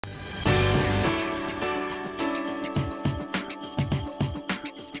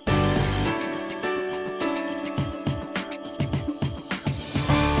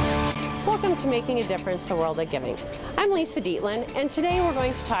to making a difference in the world of giving. I'm Lisa Dietlin, and today we're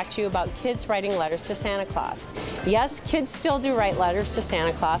going to talk to you about kids writing letters to Santa Claus. Yes, kids still do write letters to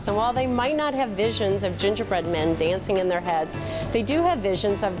Santa Claus, and while they might not have visions of gingerbread men dancing in their heads, they do have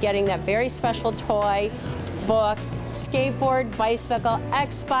visions of getting that very special toy, book, skateboard, bicycle,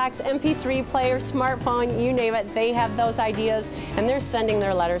 Xbox, MP3 player, smartphone, you name it, they have those ideas and they're sending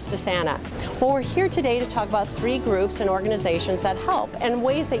their letters to Santa. Well, we're here today to talk about 3 groups and organizations that help and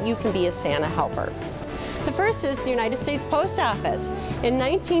ways that you can be a Santa helper. The first is the United States Post Office. In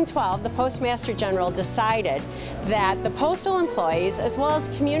 1912, the Postmaster General decided that the postal employees, as well as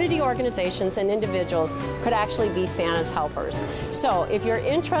community organizations and individuals, could actually be Santa's helpers. So if you're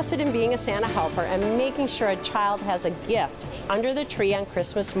interested in being a Santa helper and making sure a child has a gift under the tree on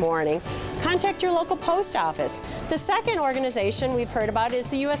Christmas morning, contact your local post office. The second organization we've heard about is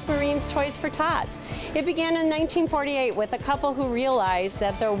the U.S. Marines Toys for Tots. It began in 1948 with a couple who realized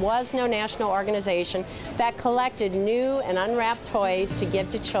that there was no national organization that collected new and unwrapped toys to give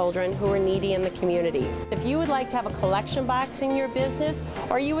to children who were needy in the community. If you would like to have a collection box in your business,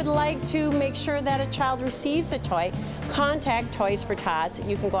 or you would like to make sure that a child receives a toy, contact Toys for Tots.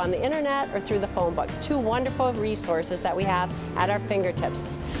 You can go on the internet or through the phone book. 2 wonderful resources that we have at our fingertips.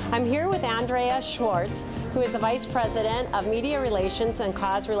 I'm here with Andrea Schwartz, who is the Vice President of Media Relations and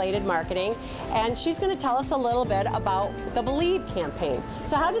Cause-Related Marketing, and she's going to tell us a little bit about the Believe campaign.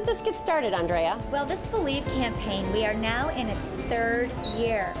 So how did this get started, Andrea? Well, this Believe campaign, we are now in its 3rd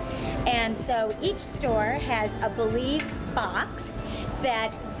year, and so each store has a Believe box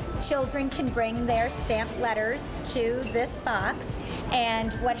that children can bring their stamped letters to this box.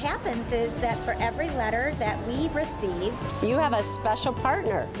 And what happens is that for every letter that we receive... You have a special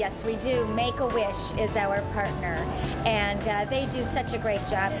partner. Yes, we do. Make-A-Wish is our partner. And they do such a great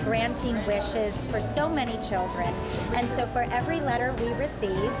job granting wishes for so many children. And so for every letter we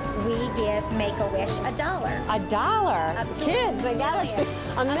receive, we give Make-A-Wish $1. $1? Up to Kids, they got it.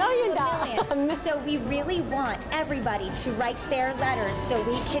 $1 million. So we really want everybody to write their letters so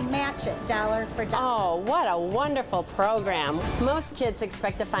we can match it dollar for dollar. Oh, what a wonderful program. Most kids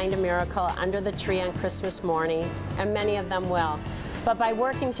expect to find a miracle under the tree on Christmas morning, and many of them will. But by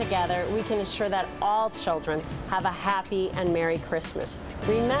working together, we can ensure that all children have a happy and Merry Christmas.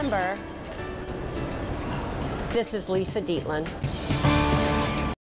 Remember, this is Lisa Dietlin.